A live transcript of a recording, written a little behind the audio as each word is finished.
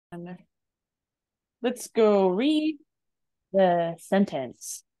And let's go read the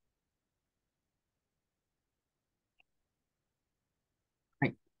sentence. は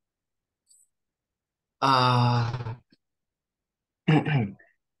い。あー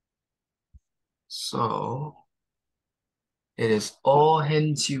So, it is お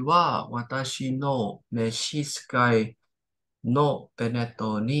返事は私の召使いのベネッ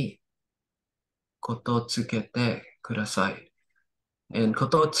トにことつけてください。And こ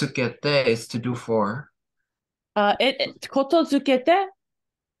とつけて is to do for. Kotozukete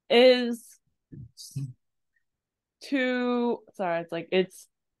is to, sorry, it's like it's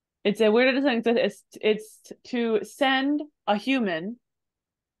a weird thing. It's to send a human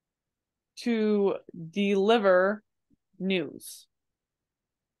to deliver news.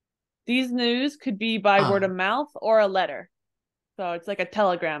 These news could be by word of Ah, mouth or a letter. So it's like a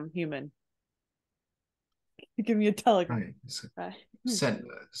telegram human. Give me a telegram. right. So Right.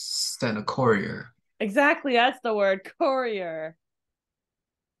 send a courier. Exactly, that's the word. Courier.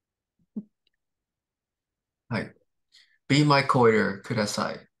 はい。Be my courier くだ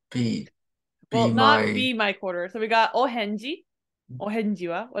さい。Be Well, not my be my quarter. So we got ohenji. Ohenji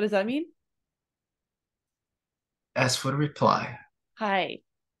wa. What does that mean? ask for the reply. Hi.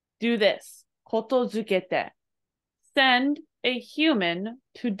 Do this. Kotozukete. Send a human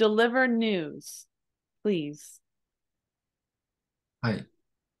to deliver news. Please. はい。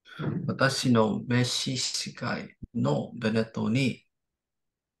私の召使いのベネットに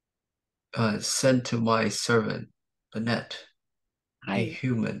send to my servant, Annette, a Hi.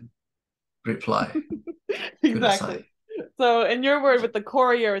 human reply. くださ Exactly. い。So in your word with the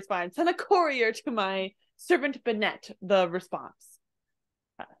courier is fine. Send a courier to my servant Bennett, the response.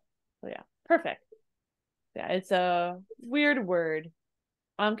 So yeah, perfect. Yeah, it's a weird word.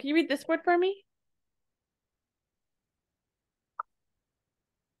 Can you read this word for me?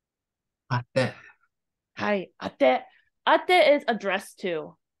 あて、Hi, ate. Ate is addressed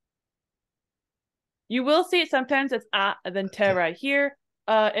to. You will see it sometimes it's a and then te て、right here.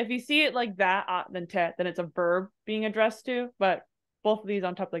 If you see it like that, then te, then it's a verb being addressed to. But both of these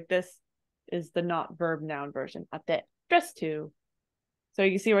on top like this is the not verb noun version. Ate, addressed to. So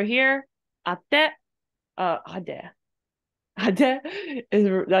you see right here, ate, ade. Ade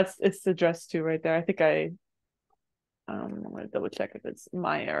is that's it's addressed to right there. I think I'm gonna double check if it's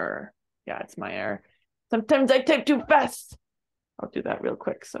my error. Yeah, it's my error. Sometimes I type too fast. I'll do that real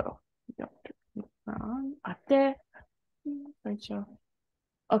quick. So, ate.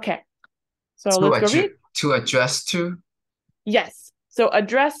 Okay, so let's go read. to address to. Yes. So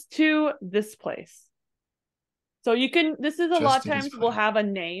address to this place. So you can, this is a lot Just of to this times we'll place. have a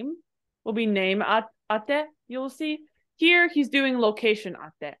name. Will be name ate, you'll see. Here he's doing location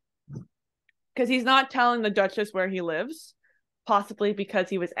ate. Because he's not telling the Duchess where he lives, possibly because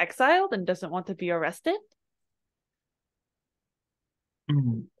he was exiled and doesn't want to be arrested.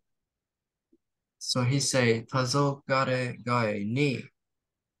 So he say, 黄昏街に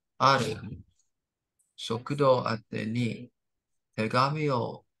ある食堂宛てに手紙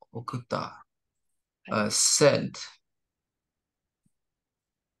を送った。Sent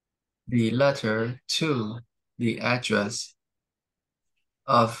the letter to the address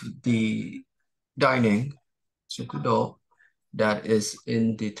of the dining, 食堂, that is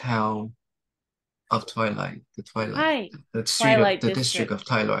in the town of Twilight, Hi. the street of Twilight the district of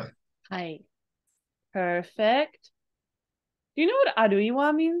District. Twilight. Hi. Perfect. Do you know what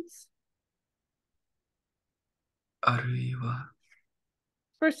aruiwa means? あるいは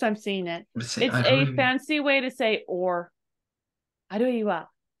First time seeing it. let's say It's a あるいは fancy way to say or. Aruiwa.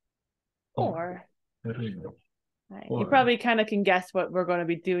 or, Or. あるいは Right. You or. probably kind of can guess what we're going to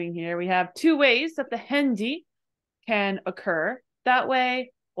be doing here. We have two ways that the henji can occur, that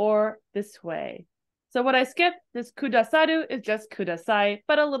way or this way. So what I skipped, this kudasaru is just kudasai,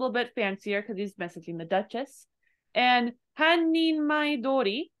 but a little bit fancier because he's messaging the Duchess. And Hannin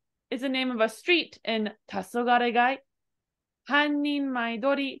Maidori is the name of a street in Tasogaregai. Hannin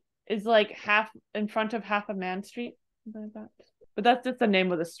Maidori is like half in front of half a man street. But that's just the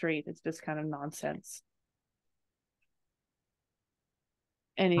name of the street. It's just kind of nonsense.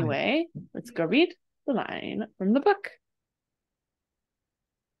 Anyway, let's go read the line from the book.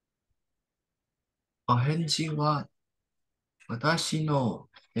 お返事は私の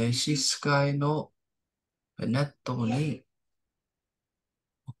召使いのベネットに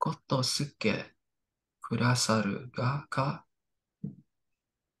おことすけくださるがか、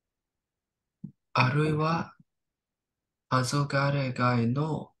あるいは黄昏街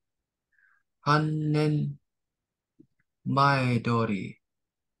の半年前通り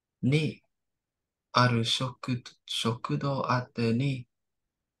にある食堂宛てに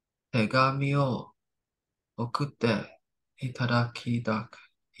手紙を送っていただきたく、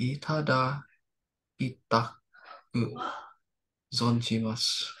いただきたく存じま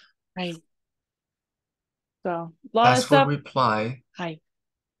す。はい。So, a lot of As for stuff. reply, はい。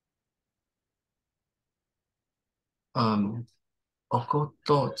おこ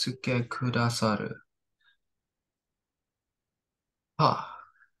とつけくださる。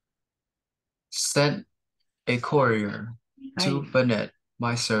Sent a courier は to い。Bennett,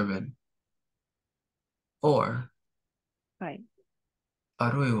 my servant, or はい。あ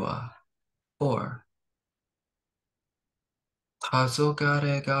るいは or 黄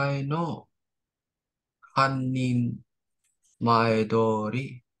昏の犯人前通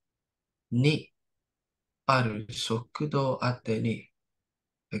りにある食堂宛てに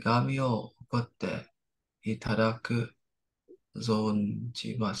手紙を送っていただく存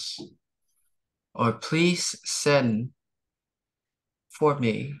じます。Or please send for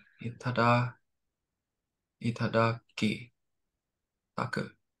me いただきた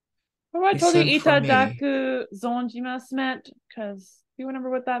く。What I Please told you send for me itadaku zonjimasu meant? Because do you remember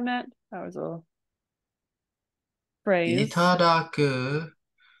what that meant? That was a phrase. いただく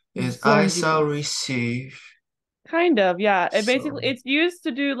is I shall Zonjimasu. receive. Kind of, yeah. It basically So, it's used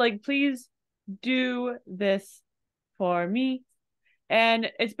to do like please do this for me.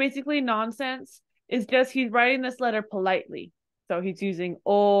 And it's basically nonsense. It's just he's writing this letter politely. So he's using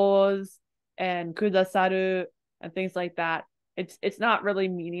os and kudasaru and things like that. It's not really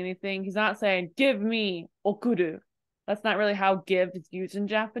meaning anything. He's not saying give me okuru. That's not really how give is used in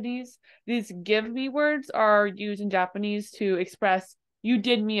Japanese. These give me words are used in Japanese to express you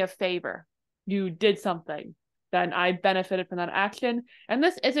did me a favor. You did something. Then I benefited from that action. And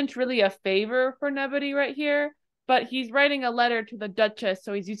this isn't really a favor for Nebody right here, but he's writing a letter to the Duchess,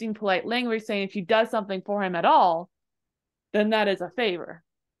 so he's using polite language saying if she does something for him at all, then that is a favor.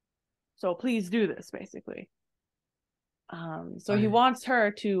 So please do this, basically. So he wants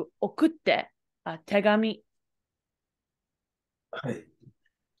her to okutte a tegami. はい。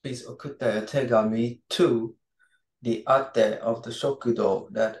Please 送って手紙 to the ate of the 食堂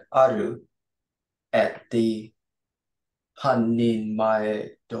that ある at the 犯人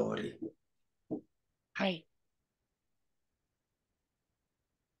前通り。はい。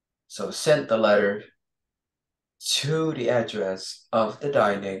So send the letter to the address of the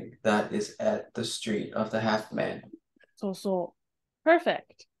dining that is at the street of the half man. So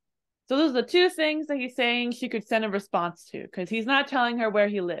perfect. So those are the two things that he's saying she could send a response to, because he's not telling her where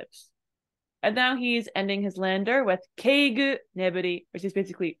he lives. And now he's ending his lander with Keigu Nebody, which is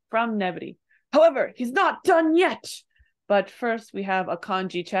basically from Nebody. However, he's not done yet. But first, we have a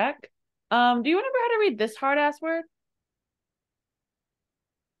kanji check. Do you remember how to read this hard ass word?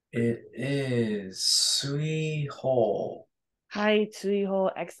 It is Suihou. Hai Tsuiho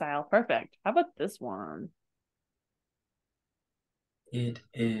Exile. Perfect. How about this one? It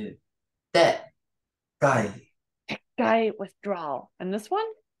is that guy. Guy Withdrawal. And this one?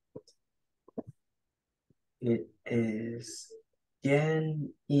 It is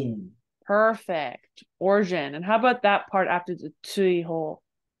Gen In. Perfect. Origin. And how about that part after the Tsuiho?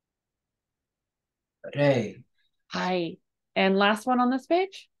 Rei. Hai. And last one on this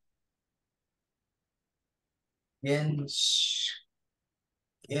page? Gensho.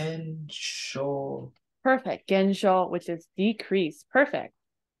 Perfect. Gensho, which is decrease. Perfect.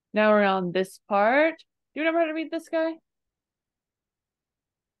 Now we're on this part. Do you remember how to read this guy?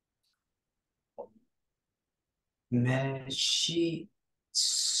 Meshitsukai.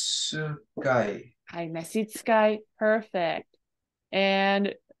 Hi, Mesitsukai. Perfect.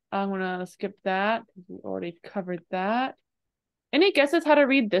 And I'm going to skip that. We already covered that. Any guesses how to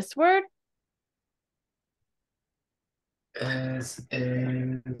read this word? Is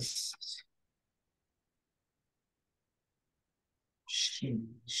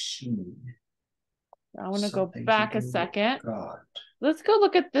Shin. I want to go Something to back a do with second. God. Let's go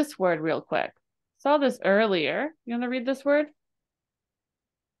look at this word real quick. Saw this earlier. You want to read this word?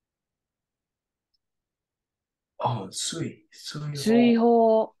 Oh, Sui. Suiho.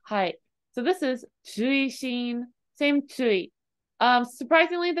 Zuiho. Hi. So this is Zuishin. Same Zui.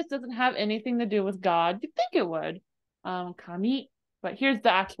 Surprisingly, this doesn't have anything to do with God. You'd think it would. Kami. But here's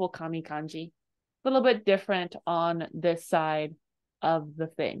the actual Kami kanji. A little bit different on this side of the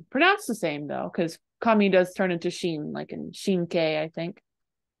thing. Pronounced the same though, because Kami does turn into Shin, like in Shinke, I think,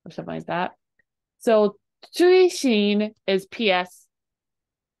 or something like that. So Zuishin is PS.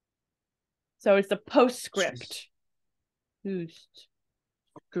 So it's the postscript.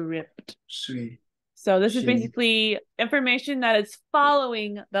 Script. Sui. So this is Shin. basically information that is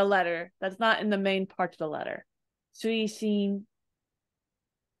following the letter. That's not in the main part of the letter. 推進.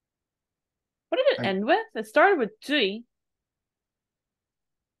 did it end with? It started with 追.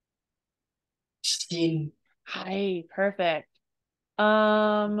 心 Hi, perfect.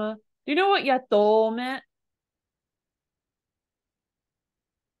 Do you know what yato meant?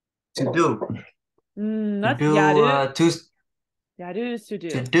 to do. To That's do yaru. to Yaru is to to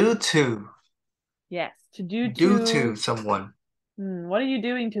do. do to Yes, to do do to. to someone. What are you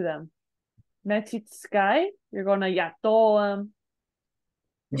doing to them? Mechitsukai? You're going to yato.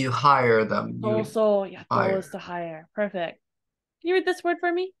 You hire them. You Also, yato hire. is to hire. Perfect. Can you read this word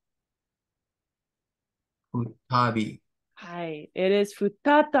for me? Futabi. Hi, it is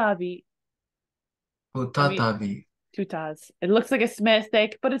futatabi. Futatabi. Tutas. It looks like a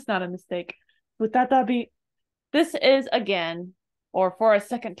mistake, but it's not a mistake. Futatabi. This is again, or for a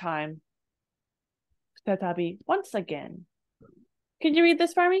second time. Futatabi. Once again. Can you read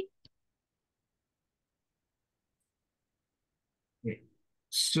this for me?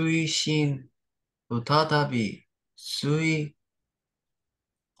 推進再び追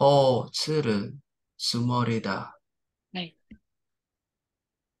放するつもりだ。Hey.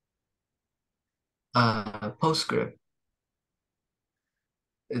 Postscript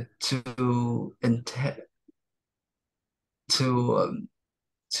to intend to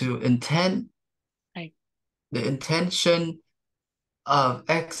intend Hey. the intention of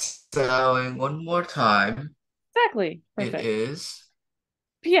exiling one more time. Exactly. Perfect. It is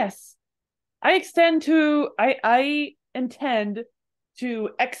P.S. I intend to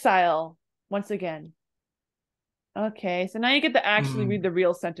exile once again. Okay, so now you get to actually read the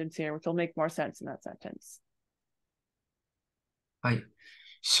real sentence here, which will make more sense in that sentence. はい。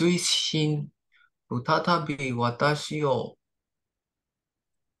推進再び私を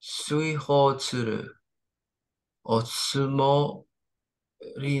追放するおつも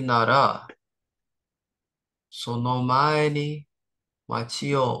りなら、その前に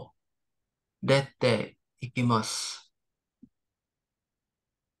街を出て行きます。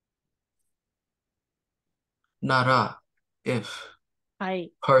なら、if,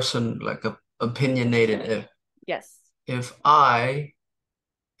 person, like a opinionated if. Yes. If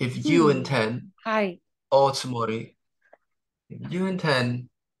you intend, おつもり, if you intend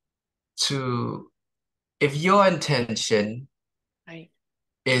to, if your intention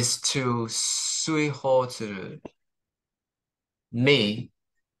is to 追放する me,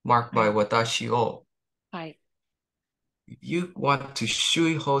 marked by 私を, if you want to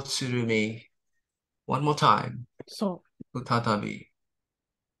追放する me one more time, 再び,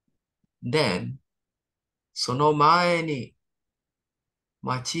 then その前に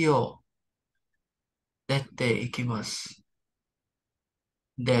街を出て行きます。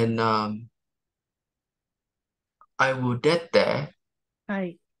Then I will 出て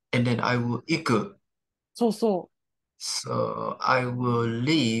and then I will 行く。So I will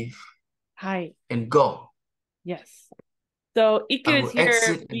leave and go. Yes. So I Iku is will here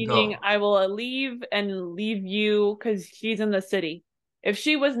exit and meaning go. I will leave and leave you because she's in the city. If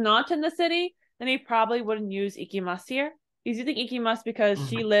she was not in the city, then he probably wouldn't use ikimasu here. He's using ikimasu because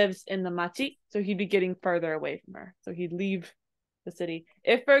she lives in the machi, so he'd be getting further away from her. So he'd leave the city.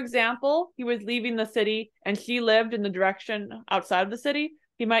 If, for example, he was leaving the city and she lived in the direction outside of the city,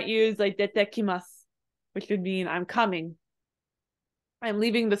 he might use like detekimasu, which would mean I'm coming. I'm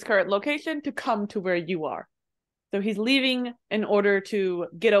leaving this current location to come to where you are. So he's leaving in order to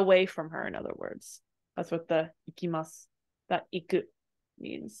get away from her, in other words. That's what the ikimasu, that iku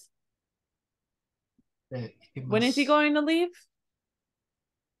means. When is he going to leave?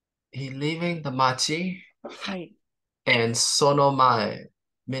 He's leaving the machi. はい。 And その前,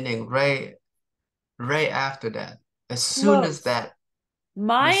 meaning right after that. As soon as that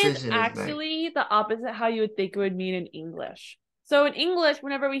Mai is decision is made. actually the opposite how you would think it would mean in English. So in English,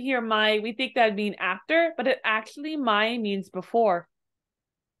 whenever we hear mai, we think that would mean after, but it actually mai means before.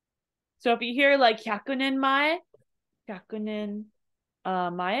 So if you hear like hyakunen mai,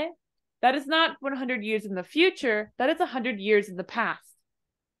 mae, that is not 100 years in the future, that is 100 years in the past.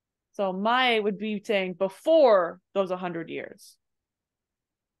 So mae would be saying before those 100 years.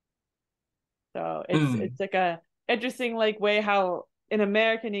 So it's like a interesting like way how in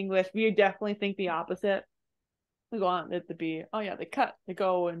American English we definitely think the opposite. We want it to be, oh yeah, they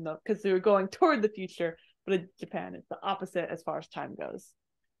go in the because they were going toward the future, but in Japan it's the opposite as far as time goes.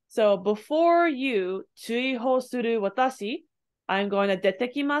 So before you 追放する私, I'm going to 出て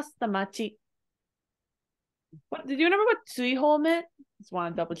きますthe machi. What did you remember what 追放 meant? Just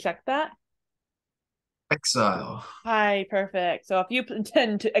want to double check that. Exile. Hi, perfect. So if you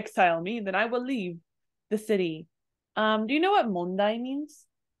intend to exile me, then I will leave the city. Do you know what mondai means?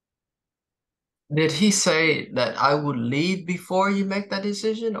 Did he say that I would leave before you make that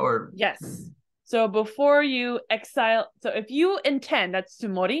decision, or? Yes. So before you exile, so if you intend, that's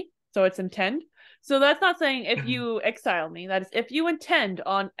tsumori, so it's intend. So that's not saying if you exile me, that is if you intend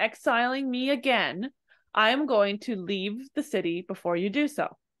on exiling me again, I am going to leave the city before you do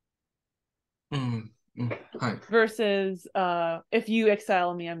so. Versus if you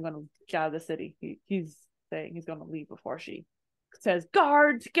exile me, I'm going to get out of the city. He's saying he's going to leave before she says,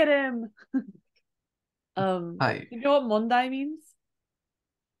 guards, get him. You know what mondai means?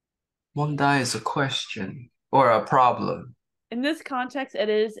 Mondai is a question or a problem. In this context, it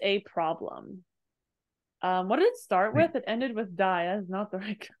is a problem. What did it start with? It ended with die. That is not the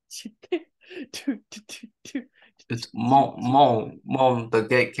right It's Mon, the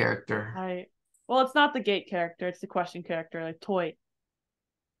gate character. Well, it's not the gate character. It's the question character, like toy.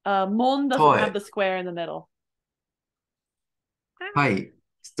 Mon doesn't Toy. have the square in the middle. Hi.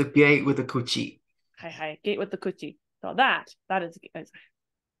 It's the gate with the kuchi. Hi. Gate with the kuchi. So that is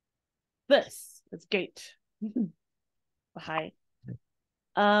this is gate. Hi.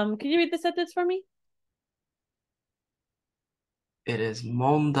 Can you read the sentence for me? It is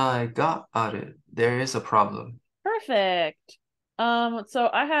mondai ga aru. There is a problem. Perfect. So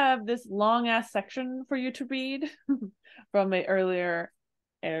I have this long ass section for you to read from an earlier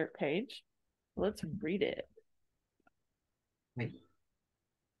page. Let's read it.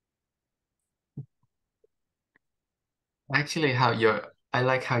 Actually, I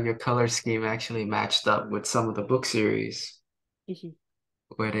like how your color scheme actually matched up with some of the book series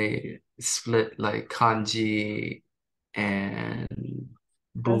where they split like kanji and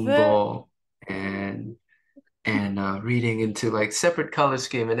bunbo and reading into like separate color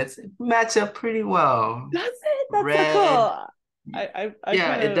scheme, and it match up pretty well. Does it? That's Red, so cool. I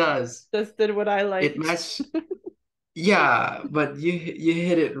yeah, it does. Just did what I liked. It matched. Yeah, but you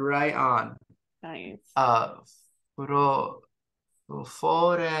hit it right on. Nice.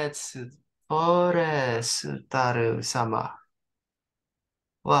 Forestaru 様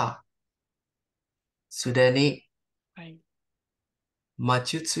はすでに魔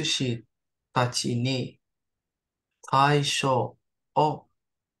術師たちに対処を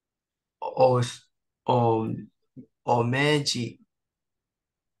お命じ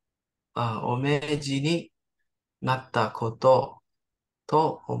になったこと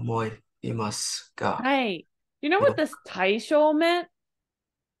と思いますが。Hey, you know what this taisho meant?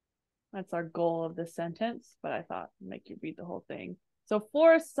 That's our goal of this sentence, but I thought I'd make you read the whole thing. So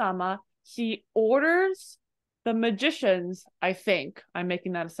for Sama, she orders the magicians, I think, I'm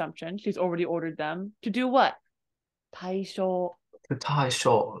making that assumption, she's already ordered them, to do what? Taisho.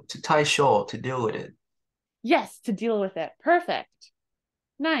 To deal with it. Yes, to deal with it. Perfect.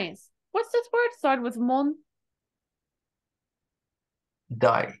 Nice. What's this word? Started with mon?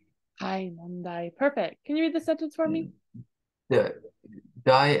 Dai. Hi, mondai. Perfect. Can you read the sentence for me? The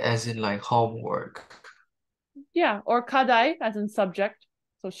dai as in like homework. Yeah, or kadai as in subject.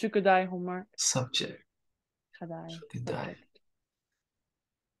 So shukudai, homework. Subject. Kadai. Shukudai.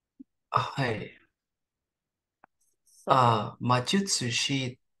 魔術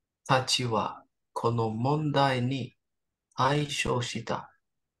師たちはこの問題に対処した。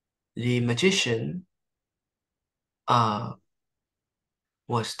The magician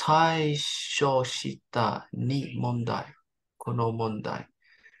was 対処したに問題。この問題。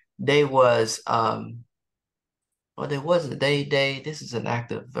They was well, they wasn't. This is an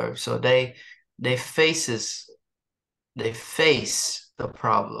active verb, so they face the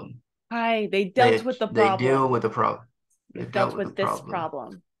problem. Hi, they dealt with the problem. They deal with the problem. They dealt with this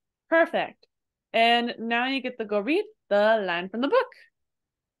problem. Perfect. And now you get to go read the line from the book.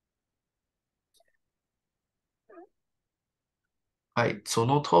 Right. そ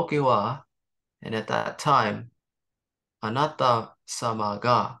の時は and at that time, あなた様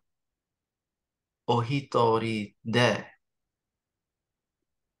がお一人で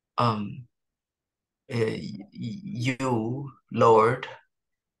you, Lord,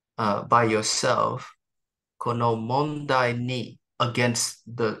 by yourself, この問題に against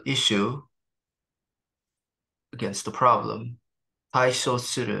the issue, against the problem, 対処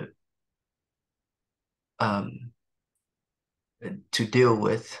する to deal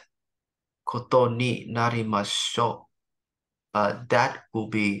with ことになりましょう. That will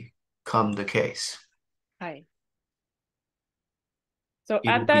become the case. Hi. So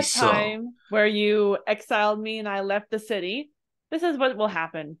at that time where you exiled me and I left the city, this is what will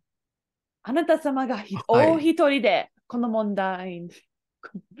happen. あなた様がお一人でこの問題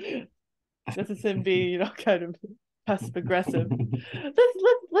This is him being, kind of passive aggressive.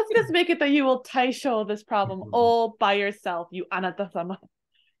 Let's just make it that you will taisho this problem all by yourself, you あなた様.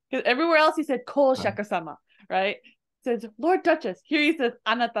 Because everywhere else he said ko shaka-sama, right? He says Lord Duchess. Here he says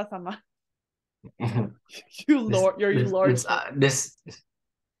あなた様. You lord, your lordship. This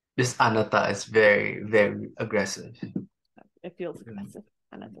Anata is very, very aggressive. It feels aggressive.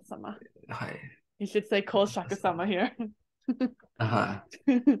 Anata-sama. はい。 You should say Koshaku-sama here.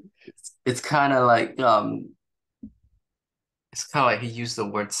 It's kind of like it's kind of like he used the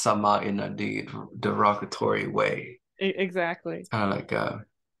word sama in a derogatory way. Exactly. It's kind of like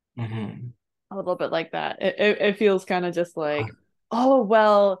mhm. A little bit like that. It feels kind of just like, oh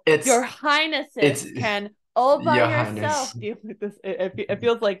well, your highnesses can all by Your yourself Highness. deal with this. It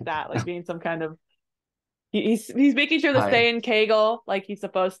feels like that, like being some kind of he's making sure to stay in Kegel like he's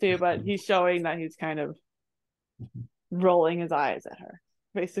supposed to, but he's showing that he's kind of rolling his eyes at her,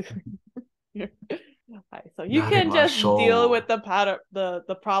 basically. So you can just deal with the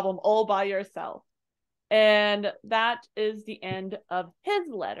problem all by yourself. And that is the end of his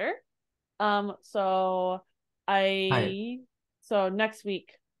letter. So next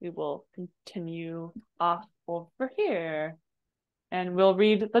week we will continue off over here, and we'll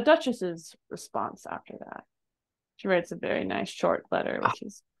read the Duchess's response after that. She writes a very nice short letter, which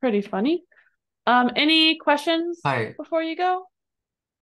is pretty funny. Any questions before you go?